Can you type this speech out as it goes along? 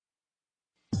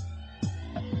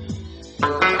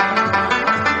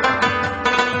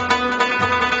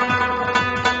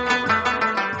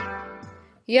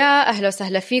Ya ahla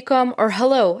sahla fikum, or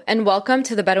hello and welcome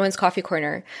to the Bedouins Coffee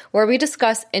Corner, where we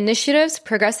discuss initiatives,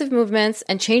 progressive movements,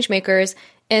 and change makers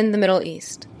in the Middle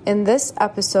East. In this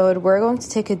episode, we're going to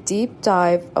take a deep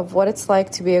dive of what it's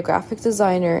like to be a graphic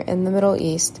designer in the Middle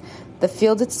East, the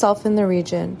field itself in the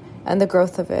region, and the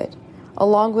growth of it,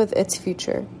 along with its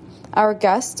future. Our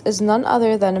guest is none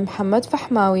other than Mohammed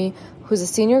Fahmawi, who's a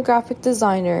senior graphic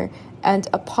designer and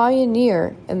a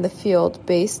pioneer in the field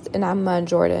based in Amman,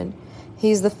 Jordan.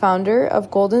 He's the founder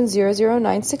of Golden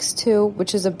 00962,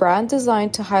 which is a brand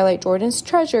designed to highlight Jordan's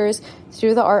treasures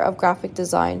through the art of graphic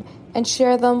design and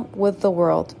share them with the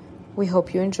world. We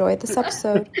hope you enjoyed this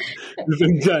episode.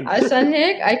 عشان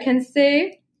هيك I can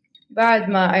say بعد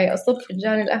ما أصب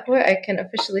فنجان القهوة I can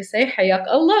officially say حياك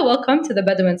الله, welcome to the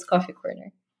Bedouins Coffee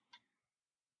Corner.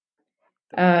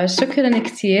 شكرا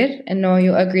كتير إنه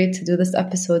you agreed to do this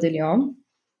episode اليوم.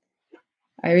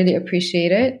 I really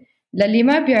appreciate it. للي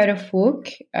ما بيعرفوك,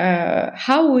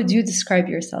 how would you describe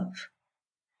yourself?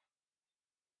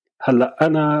 هلا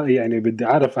أنا يعني بدي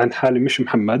أعرف عن حالي, مش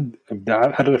محمد, بدي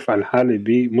أعرف عن حالي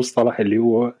بمصطلح اللي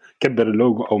هو كبر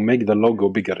اللوجو أو make the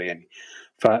logo bigger. يعني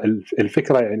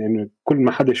فالفكرة يعني إنه كل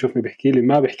ما حدا يشوفني بيحكي لي,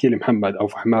 ما بيحكي لي محمد أو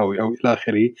فحماوي أو إلى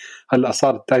آخره. هلا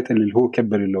صار التايتل اللي هو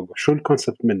كبر اللوجو. شو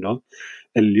الكونسبت منه؟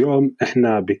 اليوم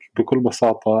إحنا بكل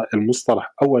بساطة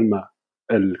المصطلح أول ما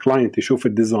الكلاينت يشوف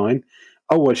الديزاين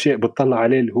أول شيء بتطلع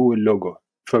عليه اللي هو اللوجو,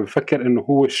 فبفكر إنه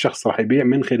هو الشخص راح يبيع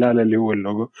من خلاله اللي هو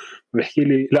اللوجو. بيحكي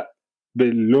لي لا,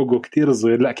 باللوجو كتير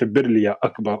صغير, لا كبر لي يا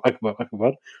أكبر أكبر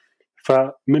أكبر.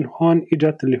 فمن هون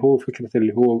إجت اللي هو فكرة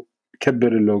اللي هو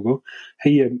كبر اللوجو.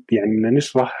 هي يعني بدنا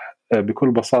نشرح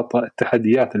بكل بساطة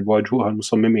التحديات اللي بواجهوها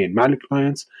المصممين مع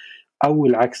الكلاينتس أو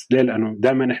العكس. ليه؟ لأنه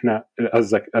دائما إحنا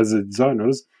as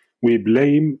designers we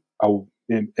blame أو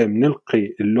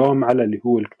بنلقي اللوم على اللي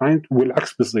هو الكلاينت,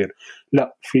 والعكس بيصير.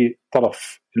 لا, في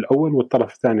طرف الأول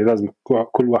والطرف الثاني لازم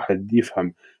كل واحد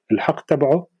يفهم الحق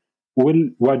تبعه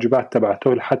والواجبات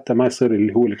تبعته لحتى ما يصير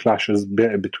اللي هو الكلاشز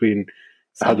between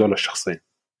هذول الشخصين.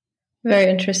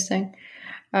 Very interesting.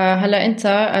 هلا أنت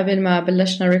قبل ما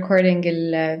بلشنا recording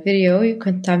الفيديو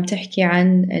كنت عم تحكي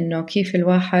عن إنه كيف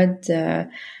الواحد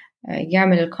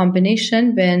يعمل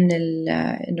الكومبينيشن بين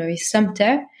إنه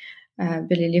يستمتع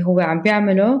باللي هو عم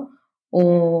بيعمله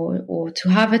و to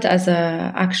have it as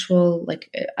a actual like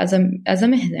as a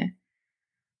مهنة.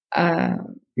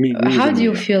 How do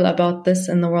you feel about this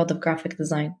in the world of graphic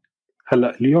design?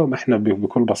 هلا اليوم احنا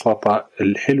بكل بساطة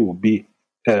الحلو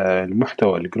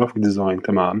بالمحتوى الجرافيك ديزاين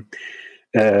تمام,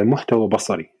 محتوى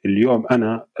بصري. اليوم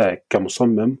انا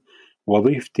كمصمم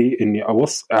وظيفتي اني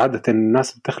عادة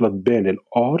الناس بتخلط بين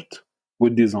الارت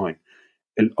والديزاين.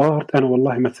 الارت انا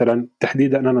والله مثلا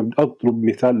تحديدا انا بدي اضرب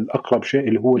مثال اقرب شيء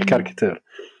اللي هو الكاريكاتير.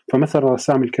 فمثلا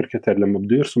رسام الكاريكاتير لما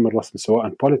بده يرسم الرسم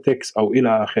سواء بوليتكس او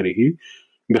الى اخره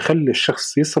بخلي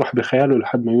الشخص يسرح بخياله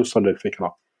لحد ما يوصل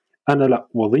للفكرة. انا لا,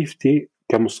 وظيفتي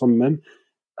كمصمم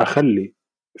اخلي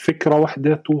فكرة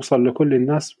واحدة توصل لكل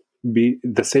الناس ب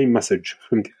the same message.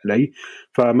 فهمت علي؟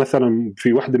 فمثلا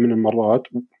في واحدة من المرات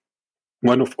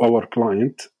one of our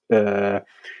client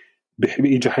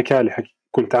بيجي حكى لي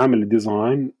كنت عامل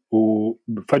الديزاين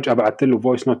وفجأة بعثت له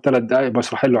فويس نوت 3 دقائق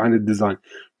بشرح له عن الديزاين.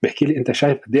 بيحكي لي أنت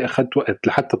شايف قد إيه أخذت وقت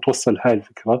لحتى توصل هاي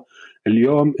الفكرة.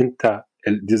 اليوم أنت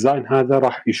الديزاين هذا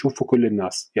راح يشوفه كل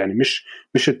الناس, يعني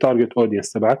مش التارجت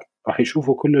اودينس تبعك, راح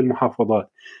يشوفه كل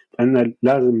المحافظات. فإن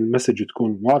لازم المسج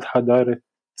تكون واضحة دايركت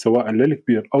سواء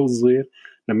للكبير أو الصغير,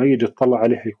 لما يجي تطلع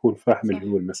عليه يكون فاهم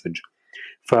اللي هو المسج.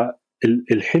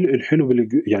 الحلو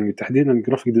يعني تحديدا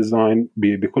الجرافيك ديزاين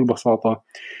بكل بساطة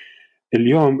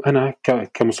اليوم أنا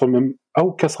كمصمم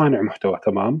أو كصانع محتوى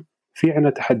تمام, في عنا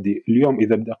تحدي اليوم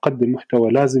إذا بدي أقدم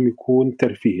محتوى لازم يكون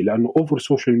ترفيهي, لأنه أوفر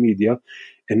سوشيال ميديا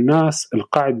الناس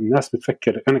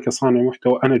بتفكر أنا كصانع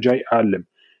محتوى أنا جاي أعلم.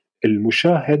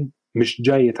 المشاهد مش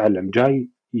جاي يتعلم, جاي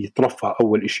يترفه.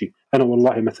 أول إشي أنا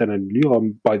والله مثلا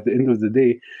اليوم by the end of the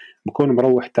day بكون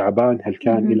مروح تعبان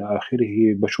هلكان إلى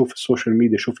آخره, بشوف السوشيال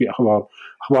ميديا شو في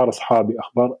أخبار أصحابي,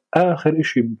 أخبار آخر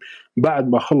إشي بعد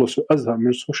ما أخلص وأزهق من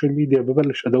السوشيال ميديا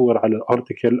ببلش أدور على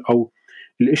الارتيكل أو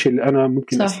الإشي اللي أنا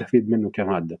ممكن صح. أستفيد منه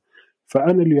كمادة.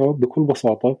 فأنا اليوم بكل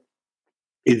بساطة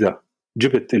إذا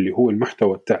جبت اللي هو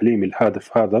المحتوى التعليمي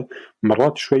الهادف هذا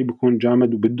مرات شوي بيكون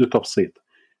جامد وبده تبسيط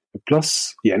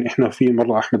بلس. يعني إحنا في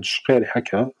مرة أحمد الشقيري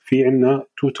حكى في عنا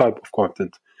two type of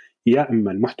content, يا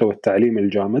إما المحتوى التعليمي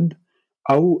الجامد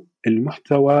أو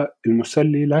المحتوى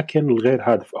المسلي لكن الغير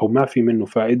هادف أو ما في منه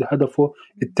فائدة, هدفه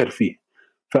الترفيه.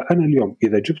 فأنا اليوم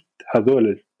إذا جبت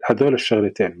هذول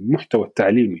الشغلتين, المحتوى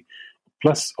التعليمي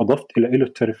بلس أضفت إلى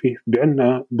الترفيه،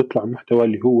 بعنا بيطلع محتوى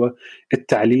اللي هو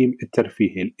التعليم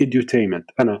الترفيهي الإديوتيمنت.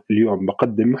 أنا اليوم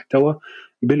بقدم محتوى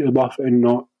بالإضافة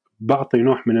إنه بعطي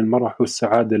نوع من المرح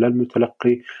والسعادة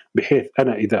للمتلقي، بحيث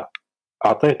أنا إذا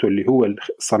أعطيته اللي هو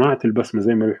صناعة البسمة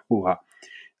زي ما بيحكوها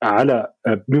على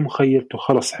بمخيلته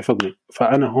خلص حفظني،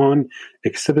 فأنا هون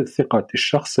اكسبت ثقة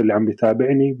الشخص اللي عم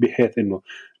بيتابعني، بحيث إنه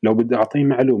لو بدي أعطيه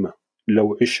معلومة،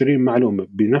 لو 20 معلومة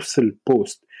بنفس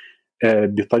البوست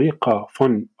بطريقة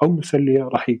فن أو مسلية،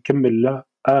 راح يكمل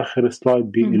لآخر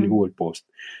سلايد اللي هو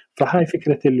البوست. فهاي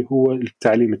فكرة اللي هو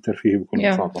التعليم الترفيهي بكل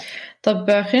بساطة.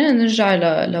 طب خلينا نرجع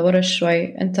لورا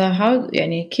شوي. أنت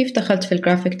يعني كيف دخلت في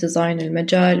الجرافيك ديزاين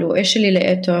المجال، وإيش اللي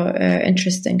لقيته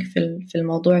interesting في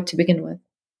الموضوع to begin with؟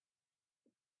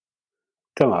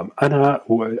 تمام.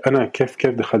 أنا كيف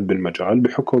دخلت بالمجال،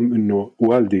 بحكم إنه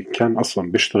والدي كان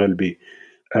أصلا بيشتغل ب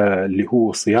اللي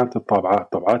هو صيانة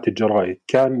الطابعات، طبعات الجرايد.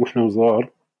 كان وإحنا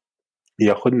صغار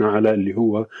ياخذنا على اللي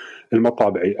هو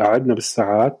المطابعي، قعدنا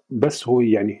بالساعات، بس هو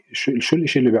يعني شو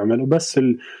الإشي اللي بيعمله، بس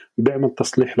بيعمل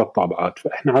تصليح للطابعات.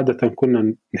 فإحنا عادة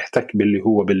كنا نحتك باللي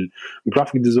هو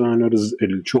بالجرافيك ديزاينرز،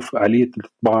 نشوف آلية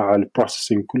الطباعة،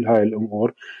 البروسيسنج، كل هاي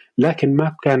الأمور، لكن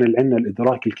ما كان عندنا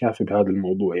الإدراك الكافي بهذا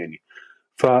الموضوع يعني.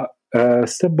 ف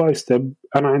ستيب باي ستيب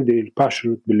أنا عندي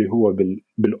الباشن باللي هو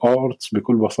بالارتس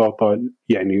بكل بساطة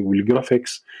يعني،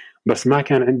 والجرافيكس، بس ما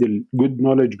كان عندي الجود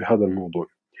نوليدج بهذا الموضوع.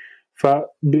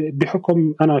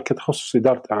 فبحكم أنا كتخصص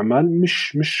إدارة أعمال،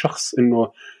 مش شخص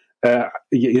إنه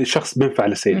شخص بينفع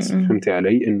لسيلز، فهمتي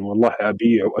علي؟ إنه والله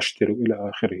أبيع وأشتري وإلى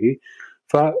آخره.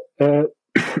 ف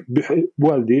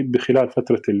والدي بخلال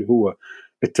فترة اللي هو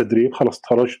التدريب، خلص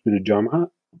تخرجت من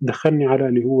الجامعة، دخلني على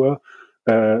اللي هو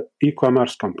اي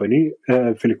كوميرس كومباني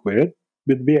في الكويت،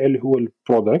 بتبيع اللي هو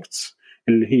البرودكتس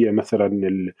اللي هي مثلا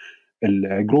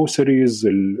الجروسريز،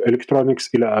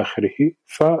 الالكترونكس الى اخره.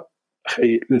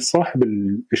 فصاحب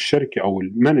الشركه او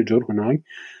المانجر هناك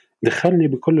دخلني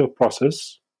بكل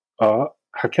البروسيس،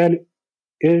 حكى لي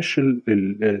ايش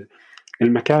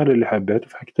المكان اللي حبيته،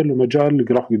 فحكيت له مجال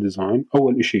الجرافيك ديزاين.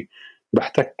 اول إشي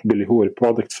بحتك باللي هو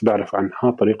البرودكتس، بعرف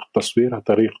عنها طريقه تصويرها،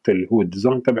 طريقه اللي هو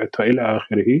الديزاين تبعتها الى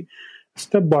اخره.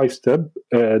 ستيب باي ستيب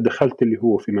دخلت اللي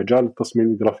هو في مجال التصميم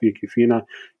الجرافيكي، فينا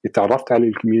اتعرفت على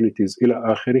الكوميونيتيز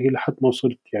الى اخره، لحد ما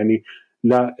وصلت يعني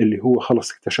لا اللي هو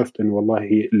خلص اكتشفت انه والله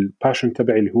هي الباشن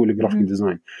تبعي اللي هو الجرافيك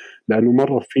ديزاين. لانه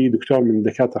مره في دكتور من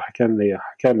الدكاتره حكى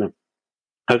لنا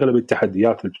اغلب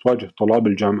التحديات اللي بتواجه طلاب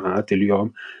الجامعات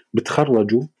اليوم،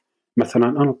 بتخرجوا مثلا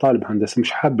انا طالب هندسه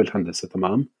مش حاب الهندسه،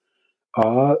 تمام،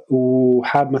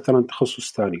 وحاب مثلا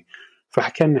تخصص ثاني،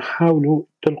 فحكى لنا حاولوا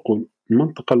تلقوا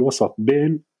المنطقه الوسط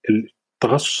بين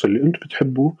التخصص اللي انتم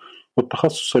بتحبوه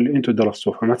والتخصص اللي انتم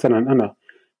درستوه. فمثلا انا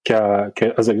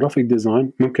از جرافيك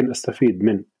ديزاين ممكن استفيد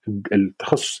من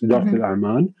التخصص اداره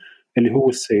الاعمال اللي هو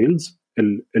السيلز،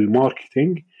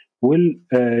 الماركتينج،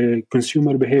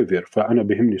 والكونسيومر بيهيفير. فانا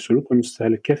بهمني سلوك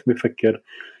المستهلك، كيف بفكر،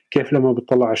 كيف لما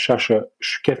بتطلع على الشاشه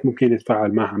كيف ممكن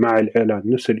يتفاعل معها، مع الاعلان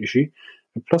نفس الشيء،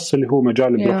 بلس اللي هو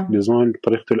مجال الجرافيك ديزاين،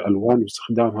 طريقه الالوان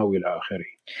واستخدامها والى اخره.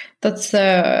 that's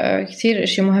كتير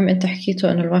إشي مهم أنت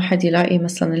حكيته، إنه الواحد يلاقي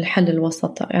مثلا الحل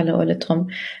الوسط على قولتهم،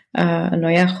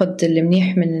 إنه ياخد اللي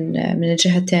منيح من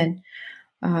الجهتين.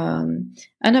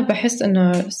 أنا بحس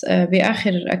إنه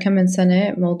بآخر كم من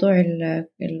سنة موضوع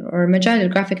مجال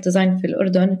الجرافيك ديزاين في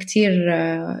الأردن كتير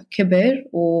كبر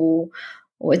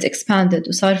وإت expanded،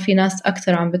 وصار في ناس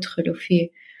أكتر عم بدخلوا فيه.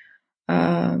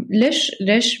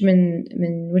 ليش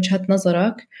من وجهة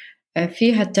نظرك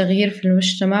فيها التغيير في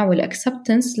المجتمع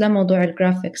والأكسبتنس لموضوع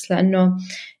الجرافيكس؟ لأنه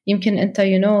يمكن أنت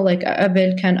like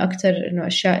قبل كان أكتر إنه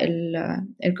أشياء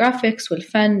الجرافيكس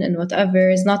والفن and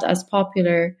whatever is not as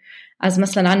popular as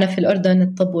مثلا عنا في الأردن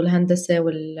الطب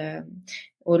والهندسة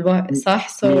صح؟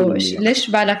 so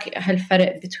ليش بالك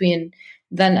هالفرق between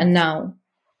then and now؟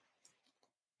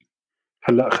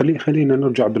 هلا خلينا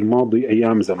نرجع بالماضي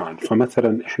ايام زمان.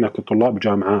 فمثلا احنا كطلاب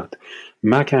جامعات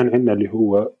ما كان عندنا اللي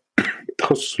هو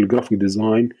تخصص الجرافيك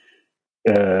ديزاين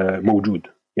موجود.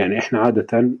 يعني احنا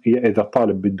عاده اذا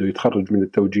طالب بده يتخرج من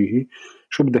التوجيهي،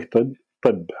 شو بدك؟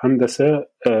 طب هندسه،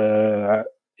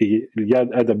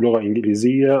 ادب لغه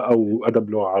انجليزيه او ادب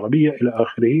لغه عربيه الى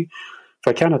اخره.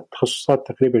 فكانت تخصصات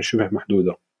تقريبا شبه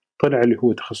محدوده. طلع اللي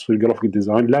هو تخصص الجرافيك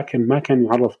ديزاين، لكن ما كان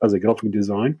يعرف از جرافيك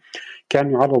ديزاين،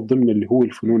 كان يعرف ضمن اللي هو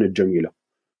الفنون الجميله،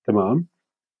 تمام.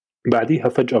 بعديها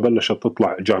فجأة بلشت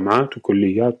تطلع جامعات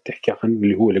وكليات تحكي عن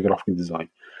اللي هو الجرافيك ديزاين.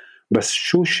 بس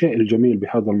شو الشيء الجميل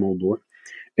بهذا الموضوع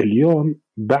اليوم،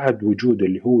 بعد وجود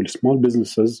اللي هو السمول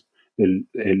بزنسز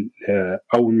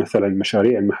او مثلا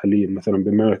المشاريع المحليه، مثلا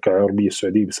بالمملكه العربيه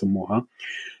السعوديه بسموها،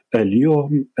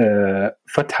 اليوم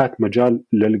فتحت مجال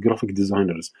للجرافيك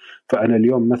ديزاينرز. فأنا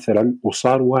اليوم مثلا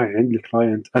وصار واعي عند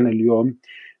الكلاينت، أنا اليوم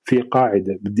في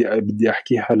قاعدة بدي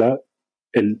أحكيها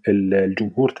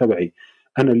للجمهور تبعي.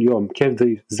 أنا اليوم كيف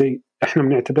زي إحنا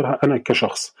بنعتبرها أنا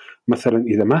كشخص مثلا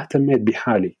إذا ما اهتميت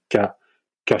بحالي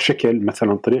كشكل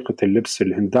مثلا طريقة اللبس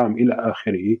الهندام إلى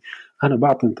آخره، أنا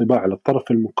بعطي انطباع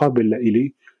للطرف المقابل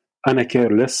لإلي أنا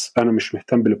كيرلس، أنا مش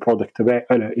مهتم بالبرودكت تبعي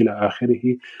إلى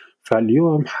آخره.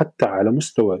 فاليوم حتى على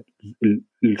مستوى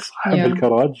صاحب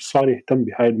الكراج صار يهتم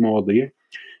بهاي المواضيع.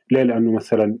 ليه؟ لأنه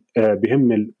مثلا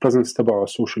بهم البريزنس تبعه على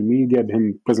السوشيال ميديا، بهم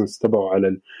البريزنس تبعه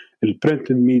على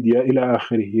البرنت ميديا إلى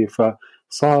آخره.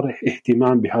 فصار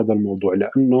اهتمام بهذا الموضوع،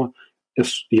 لأنه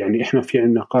يعني إحنا في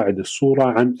عنا قاعدة الصورة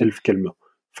عن 1000 كلمة.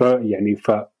 فيعني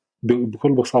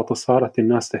بكل بساطة صارت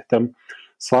الناس تهتم،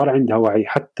 صار عندها وعي.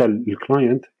 حتى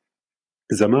الكلاينت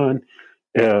زمان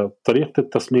طريقة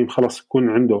التصميم خلاص يكون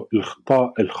عنده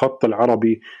الخط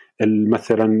العربي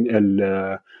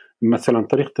مثلا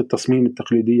طريقة التصميم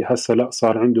التقليدية. هسه لا،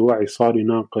 صار عنده وعي، صار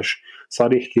يناقش،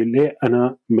 صار يحكي ليه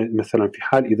أنا مثلا في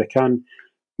حال إذا كان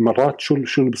مرات شو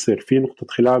اللي بصير في نقطة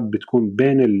خلاف بتكون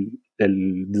بين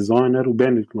الديزاينر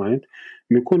وبين الكلاينت،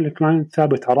 بيكون الكلاينت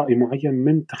ثابت على رأي معين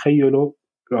من تخيله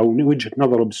أو وجهة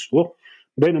نظره بالسوق،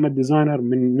 بينما الديزاينر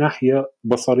من ناحية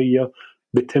بصرية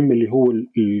بتهم اللي هو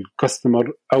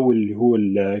الكاستمر أو اللي هو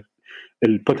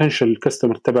البوتنشال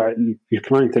كاستمر تبع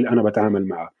الكلاينت اللي أنا بتعامل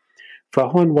معه.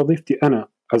 فهون وظيفتي أنا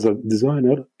as a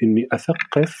designer إني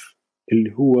أثقف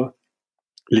اللي هو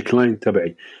الكلاينت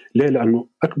تبعي. ليه؟ لأنه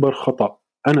أكبر خطأ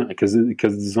أنا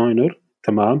كديزاينر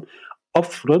تمام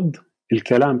أفرض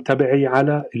الكلام تبعي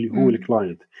على اللي هو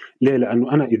الكلاينت. ليه؟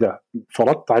 لأنه أنا إذا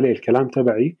فرضت عليه الكلام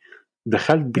تبعي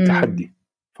دخلت بتحدي.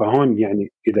 فهون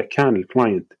يعني إذا كان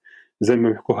الكلاينت زي ما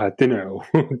بيحكوها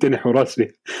تنح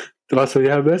راسه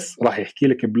يابس، راح يحكي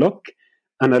لك بلوك،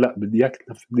 أنا لا، بدي إياك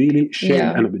تنفذي لي الشيء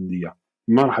اللي أنا بدي إياه،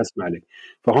 ما راح أسمع لك.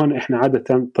 فهون إحنا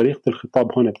عادة طريقة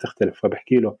الخطاب هون بتختلف.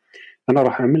 فبحكي له أنا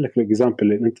راح أعمل لك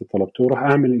الإكزامبل اللي أنت طلبته، راح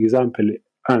أعمل الإكزامبل اللي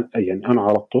يعني أنا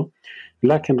عرضته،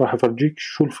 لكن راح أفرجيك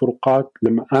شو الفروقات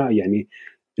لما يعني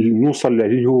نوصل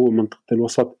اللي هو منطقة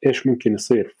الوسط، إيش ممكن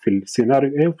يصير في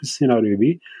السيناريو A وفي السيناريو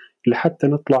B، لحتى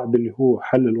نطلع باللي هو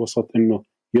حل الوسط إنه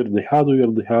يرضي هذا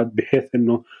ويرضي هذا، بحيث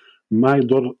إنه ما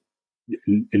يضر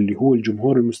اللي هو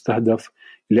الجمهور المستهدف.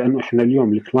 لأنه إحنا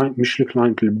اليوم الكلاينت مش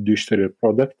الكلاينت اللي بده يشتري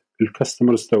البرودكت،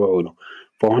 الكاستمرز تبعونه.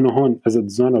 فهنا هون as a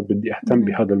designer بدي أهتم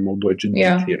بهذا الموضوع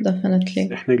جدا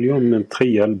كثير. إحنا اليوم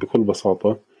نتخيل بكل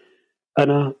بساطة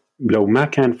أنا لو ما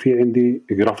كان في عندي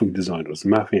جرافيك ديزاينرز،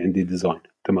 ما في عندي ديزاين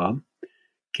تمام،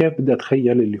 كيف بدي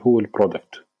أتخيل اللي هو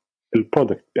البرودكت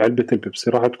بعلبة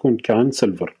البيبسي راح تكون كان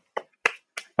سيلفر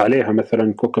عليها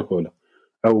مثلا كوكا كولا،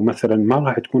 أو مثلا ما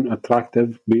راح تكون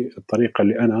أتراكتيف بالطريقة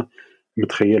اللي أنا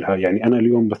متخيلها. يعني أنا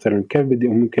اليوم مثلا كيف بدي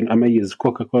ممكن أميز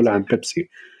كوكا كولا عن بيبسي،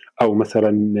 أو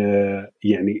مثلا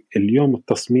يعني اليوم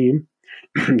التصميم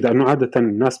لأنه عادة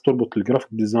الناس تربط الجرافيك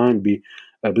ديزاين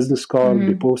ببزنس كارد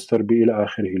ببوستر إلى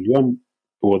آخره. اليوم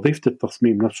وظيفة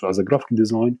التصميم نفسه as a graphic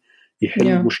design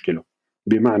يحل مشكلة.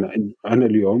 بمعنى إن أنا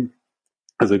اليوم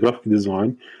as a graphic design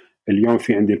اليوم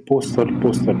في عندي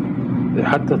البوستر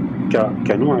حتى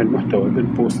كنوع المحتوى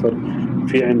بالبوستر،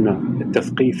 في عنا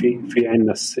التثقيفي، في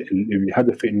عنا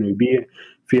الهدف إنه يبيع،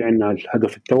 في عنا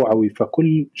الهدف التوعوي.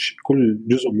 فكل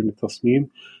جزء من التصميم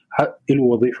له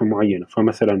وظيفة معينة.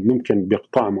 فمثلا ممكن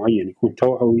بقطاع معين يكون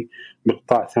توعوي،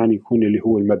 بقطاع ثاني يكون اللي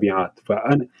هو المبيعات.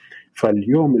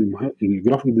 فاليوم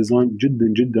الجرافيك ديزاين جدا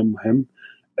جدا مهم.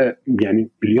 يعني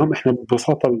اليوم احنا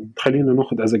ببساطة خلينا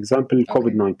ناخذ as example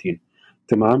COVID-19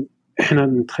 تمام. احنا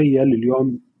نتخيل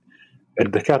اليوم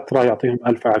الدكاترة يعطيهم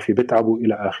ألف عافية بتعبوا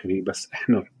إلى آخره، بس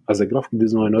احنا as a graphic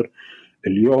designer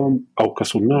اليوم أو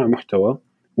كصناع محتوى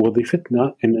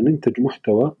وظيفتنا إن ننتج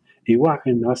محتوى يوعي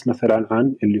الناس مثلا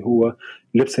عن اللي هو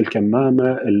لبس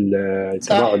الكمامة،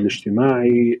 التباعد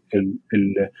الاجتماعي،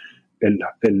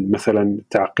 مثلا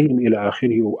التعقيم إلى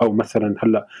آخره. أو مثلا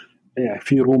هلأ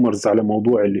في رومرز على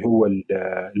موضوع اللي هو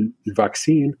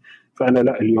الفاكسين. فأنا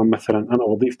لا، اليوم مثلا أنا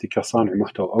وظيفتي كصانع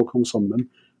محتوى أو كمصمم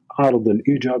أعرض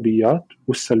الإيجابيات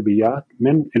والسلبيات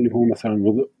من اللي هو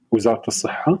مثلا وزارة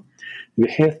الصحة،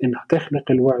 بحيث إنها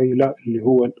تخلق الوعي لا اللي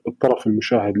هو الطرف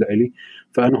المشاهد لإلي.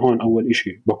 فأنا هون أول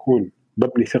إشي بكون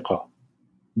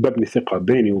ببني ثقة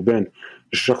بيني وبين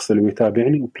الشخص اللي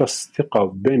يتابعني، وبلس ثقة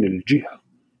بين الجهة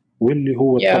واللي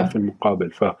هو الطرف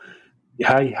المقابل.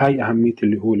 هاي أهمية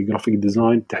اللي هو الجرافيك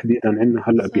ديزاين تحديدا عندنا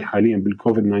هلأ حاليا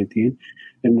بالكوفيد 19،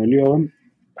 إنه اليوم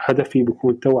هدفي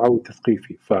بيكون توعوي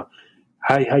وتثقيفي.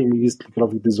 هاي ميزة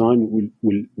الجرافيك ديزاين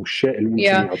والشيء اللي ممكن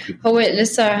يعطيه. هو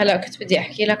لسه هلا كنت بدي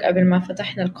أحكي لك قبل ما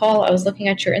فتحنا الكول I was looking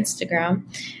at your Instagram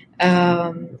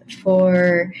for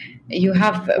you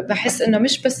have بحس إنه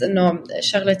مش بس إنه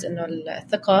شغلة إنه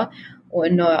الثقة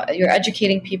وإنه you're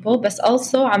educating people بس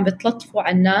also عم بتلطفوا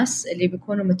على الناس اللي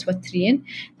بيكونوا متوترين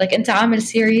like أنت عامل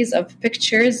series of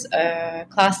pictures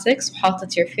classics وحاطط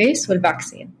your face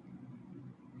والvaccine.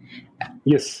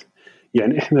 يس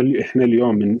يعني احنا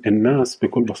اليوم الناس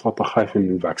بكل بساطه خايفه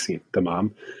من الفاكسين.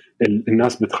 تمام.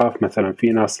 الناس بتخاف مثلا في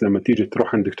ناس لما تيجي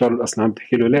تروح عند دكتور الاسنان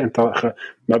بتحكي له ليه انت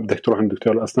ما بدك تروح عند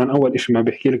دكتور الاسنان؟ اول شيء ما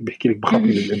بيحكي لك بخاف من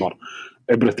الابر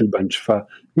ابره البنج.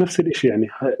 فنفس الشيء يعني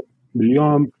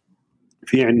اليوم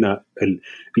في عنا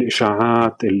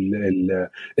الاشاعات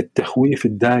التخويف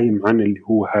الدائم عن اللي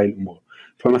هو هاي الامور.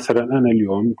 فمثلا انا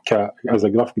اليوم كاز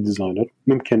جرافيك ديزاينر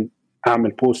ممكن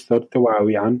اعمل بوستر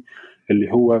توعوي عن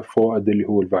اللي هو فوائد اللي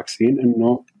هو الفاكسين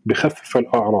انه بخفف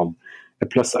الاعراض.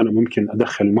 بلس انا ممكن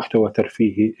ادخل محتوى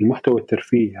ترفيهي. المحتوى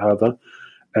الترفيهي هذا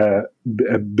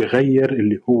بغير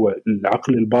اللي هو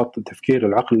العقل الباطن، تفكير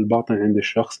العقل الباطن عند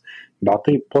الشخص،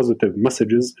 بعطيه بوزيتيف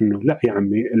مسجز انه لا يا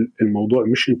عمي الموضوع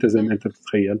مش انت زي ما انت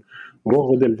بتتخيل،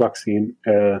 روح خذ الفاكسين.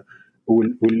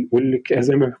 واللي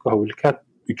زي ما بيحكوا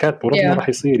الكاتب ربنا راح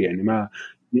يصير. يعني ما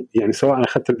يعني سواء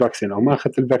اخذت الفاكسين او ما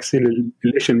اخذت الفاكسين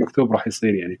الشيء المكتوب راح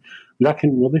يصير يعني. لكن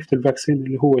وظيفه الفاكسين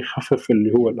اللي هو يخفف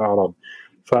اللي هو الاعراض.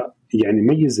 فيعني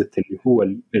ميزه اللي هو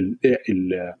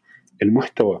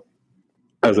المحتوى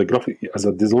as a graphic as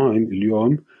a design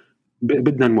اليوم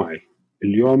بدنا نوعي.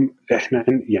 اليوم احنا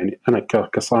يعني انا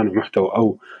كصانع محتوى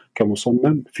او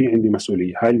كمصمم في عندي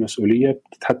مسؤوليه. هاي المسؤوليه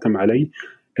بتتحتم علي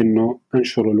انه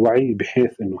انشر الوعي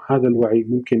بحيث انه هذا الوعي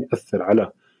ممكن ياثر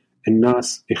على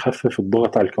الناس، يخفف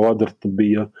الضغط على الكوادر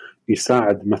الطبيه،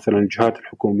 يساعد مثلا الجهات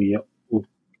الحكوميه.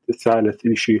 والثالث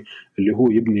شيء اللي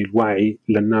هو يبني الوعي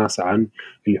للناس عن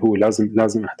اللي هو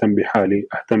لازم اهتم بحالي،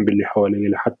 اهتم باللي حوالي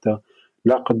لحتى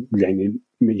لا قد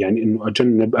يعني انه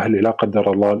اجنب اهلي لا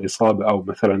قدر الله الاصابه او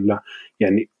مثلا لا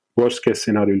يعني worst case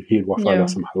scenario اللي هي الوفاه لا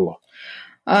سمح الله.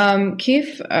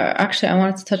 كيف actually I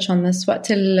wanted to touch on this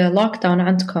وقت اللوك داون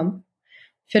عندكم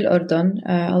في الأردن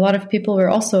a lot of people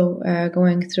were also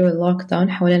going through a lockdown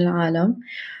حوالين العالم.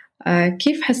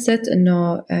 كيف حسيت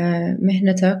إنه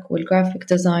مهنتك والجرافيك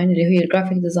ديزاين اللي هي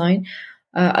الجرافيك ديزاين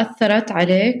أثرت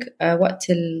عليك وقت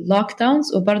اللوك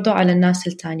داونز وبرضو على الناس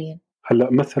التانيين؟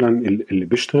 هلا مثلا اللي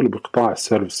بيشتغل بقطاع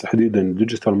السيرفيس تحديدا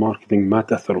الديجيتال ماركتينج ما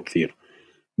تأثروا كثير.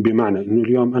 بمعنى إنه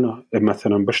اليوم أنا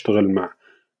مثلا بشتغل مع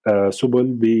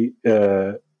سبل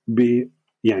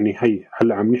يعني هي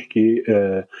هلا عم نحكي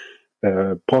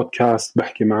بودكاست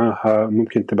بحكي معاها،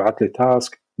 ممكن تبعت لي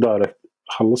تاسك دايركت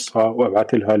خلصها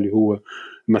وابعث لها اللي هو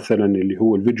مثلا اللي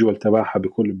هو الفيجوال تبعها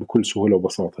بكل سهوله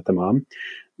وبساطه. تمام.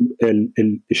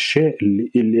 الشيء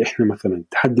اللي احنا مثلا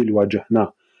التحدي اللي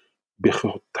واجهناه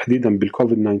تحديدا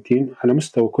بالكوفيد 19 على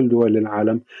مستوى كل دول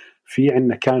العالم، في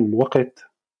عندنا كان وقت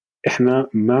احنا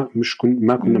ما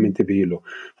كنا منتبهين له.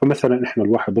 فمثلا احنا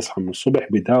الواحد بصحى من الصبح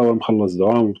بيداوم، خلص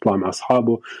دوام وبيطلع مع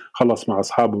اصحابه، خلص مع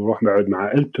اصحابه بروح بقعد مع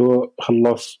عائلته،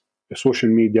 خلص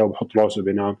السوشيال ميديا وبحط راسه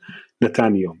بينام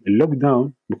لتاني يوم. اللوك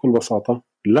داون بكل بساطه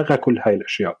لغى كل هاي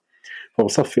الاشياء.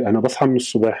 فبصفي انا بصحى من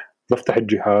الصبح بفتح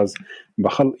الجهاز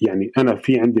يعني انا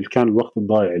في عندي كان الوقت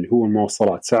الضايع اللي هو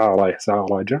المواصلات، ساعه رايح ساعه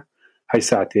راجع، هاي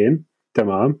ساعتين.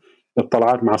 تمام.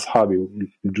 اطلعت مع اصحابي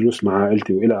والجلوس مع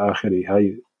عائلتي والى اخره،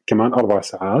 هاي كمان 4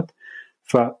 ساعات.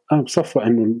 فأنا بصفى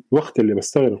إنه الوقت اللي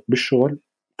بستغرق بالشغل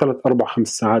 3 4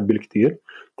 5 ساعات بالكتير.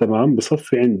 تمام.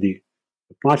 بصفي عندي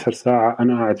 12 ساعة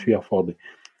أنا قاعد فيها فاضي.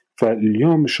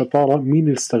 فاليوم الشطارة مين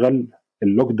اللي استغل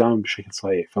اللوك داون بشكل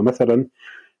صحيح. فمثلا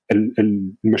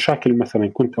المشاكل مثلا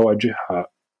كنت أواجهها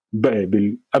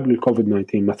قبل الكوفيد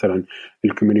 19 مثلا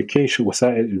الكوميونيكيشن،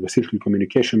 وسيلة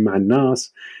الكوميونيكيشن مع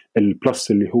الناس،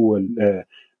 البلس اللي هو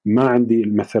ما عندي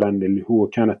مثلا اللي هو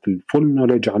كانت الفول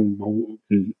نوليدج عن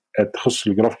تخصص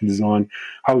الجرافيك ديزاين،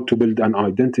 هاو تو بيلد ان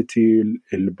ايدنتيتي،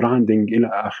 البراندنج الى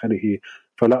اخره.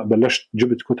 فلا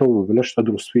جبت كتب وبلشت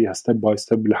ادرس فيها ستيب باي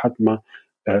ستيب لحد ما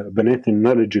بنيت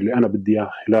النوليدج اللي انا بدي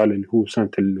اياه خلال اللي هو سنه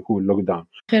اللي هو اللوك داون.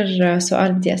 آخر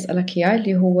سؤال بدي اسالك اياه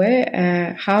اللي هو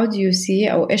how do you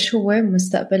see او ايش هو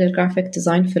مستقبل الجرافيك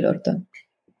ديزاين في الاردن؟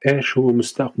 ايش هو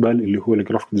مستقبل اللي هو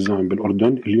الجرافيك ديزاين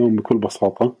بالاردن اليوم؟ بكل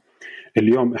بساطه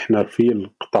اليوم احنا في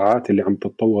القطاعات اللي عم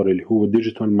تتطور اللي هو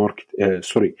ديجيتال ماركت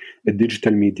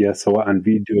الديجيتال ميديا، سواء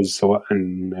فيديوز سواء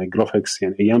جرافيكس.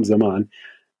 يعني ايام زمان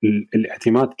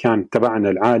الاعتماد كان تبعنا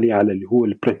العالي على اللي هو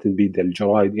البرنت ميديا،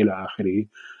 الجرايد الى اخره.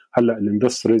 هلا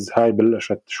الاندستريز هاي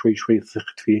بلشت شوي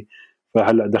ثقت فيه،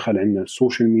 فهلا دخل عندنا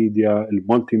السوشيال ميديا،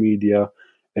 المالتي ميديا،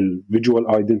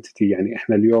 الفيجوال ايدنتيتي. يعني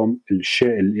احنا اليوم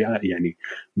الشيء اللي يعني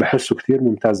بحسه كثير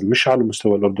ممتاز مش على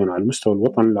مستوى الاردن، على مستوى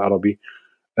الوطن العربي.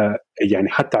 يعني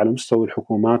حتى على مستوى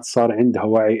الحكومات صار عندها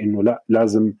وعي انه لا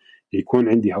لازم يكون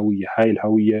عندي هوية. هاي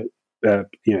الهوية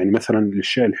يعني مثلا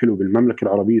الشيء الحلو بالمملكة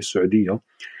العربية السعودية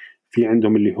في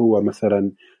عندهم اللي هو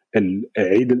مثلا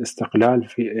عيد الاستقلال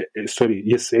في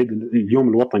عيد اليوم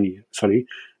الوطني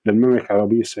للمملكة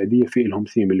العربية السعودية في لهم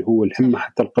ثيم اللي هو الهمة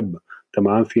حتى القبة.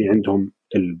 تمام. في عندهم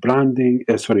البراندنج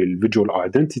الفيجوال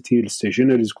ايدنتيتي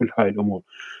الستيشنريز كل هاي الامور.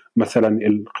 مثلا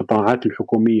القطاعات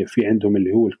الحكومية في عندهم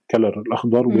اللي هو الكلر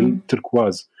الاخضر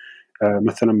والتركواز.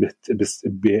 مثلا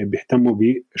بيهتموا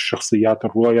بالشخصيات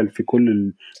الرويال في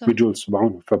كل الفيجوالز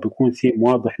تبعهم، فبيكون ثيم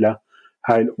واضح له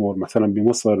هاي الامور. مثلا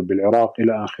بمصر بالعراق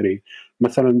الى اخره.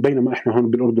 مثلا بينما احنا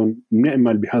هون بالاردن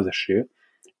نأمل بهذا الشيء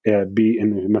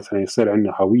بانه مثلا يصير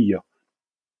عندنا هويه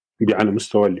على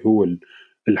مستوى اللي هو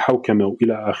الحوكمه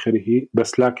والى اخره.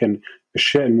 بس لكن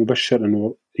الشيء المبشر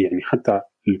انه يعني حتى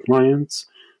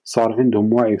الكلاينتس صار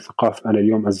عندهم وعي وثقافه. انا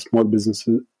اليوم از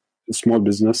سمول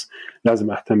بزنس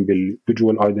لازم اهتم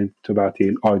بالفيجوال ايدنتيتي تبعتي،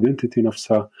 الايدنتيتي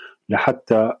نفسها،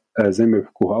 لحتى زي ما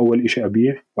بيحكوها اول شيء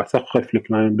ابيع واثقف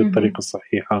الكلاينت بالطريقه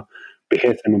الصحيحه،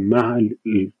 بحيث انه ما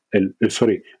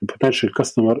البوتنشال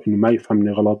كاستمر انه ما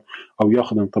يفهمني غلط او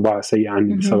ياخذ انطباع سيء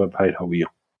عني بسبب هاي الهويه.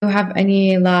 Do you have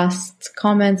any last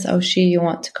comments أو شيء you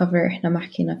want to cover إحنا ما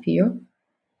حكينا فيه؟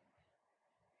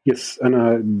 يس،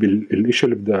 أنا الإشي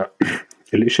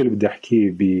اللي بدي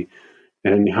أحكيه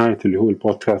بنهاية اللي هو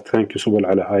البودكاست. ثانك يو سبل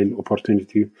على هاي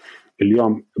الأوبورتونيتي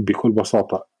اليوم. بكل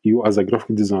بساطة يو از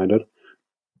جرافيك ديزاينر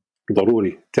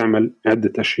ضروري تعمل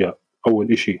عدة أشياء.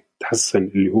 أول إشي تحسن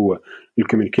اللي هو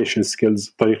الكوميونيكيشن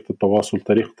سكيلز، طريقة التواصل،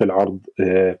 طريقة العرض،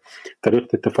 طريقة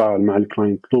التفاعل مع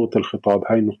الكلاينت، لغة الخطاب.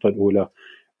 هاي النقطة الأولى.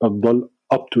 تضل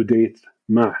up to date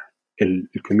مع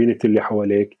الكوميونتي اللي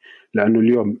حواليك، لأنه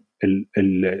اليوم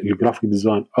الجرافيك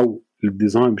ديزاين أو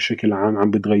الديزاين بشكل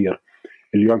عام بتغير.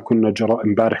 اليوم كنا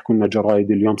امبارح كنا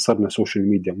جرايد، اليوم صرنا سوشيال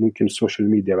ميديا. ممكن السوشيال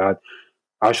ميديا بعد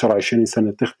 10-20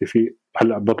 سنة تختفي.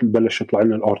 هلأ بلش يطلع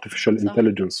لنا الارتفيشال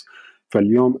انتليجنس.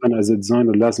 فاليوم أنا از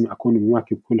ديزاينر لازم أكون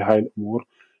مواكب كل هاي الأمور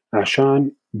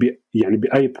عشان يعني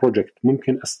بأي بروجكت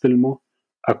ممكن أستلمه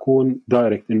أكون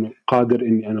دايركت إنه قادر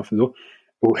إني أنفذه.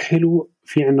 وحلو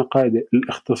في عنا قاعدة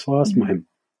الاختصاص مهم.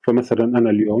 فمثلا أنا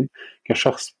اليوم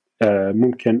كشخص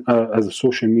ممكن از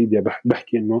السوشيال ميديا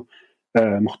بحكي إنه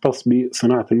مختص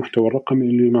بصناعة المحتوى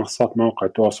الرقمي لمنصات مواقع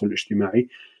التواصل الاجتماعي.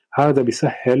 هذا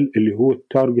بيسهل اللي هو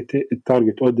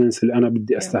التارجت اودينس اللي أنا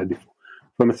بدي أستهدفه.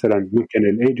 فمثلا ممكن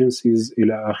الايجنسيز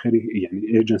إلى آخره، يعني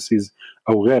الايجنسيز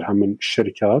أو غيرها من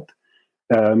الشركات.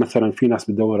 مثلا في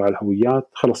ناس بتدور على الهويات،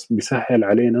 خلص بيسهل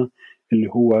علينا اللي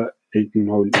هو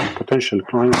إنه البوتنشال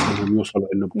كلاينت إنهم يوصلوا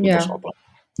لنا بكل بساطة.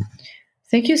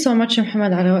 Thank you so much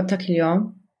محمد على وقتك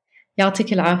اليوم.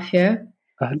 يعطيك العافية.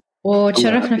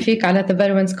 وتشرفنا فيك على The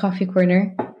Bedouins Coffee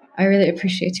Corner. I really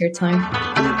appreciate your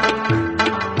time.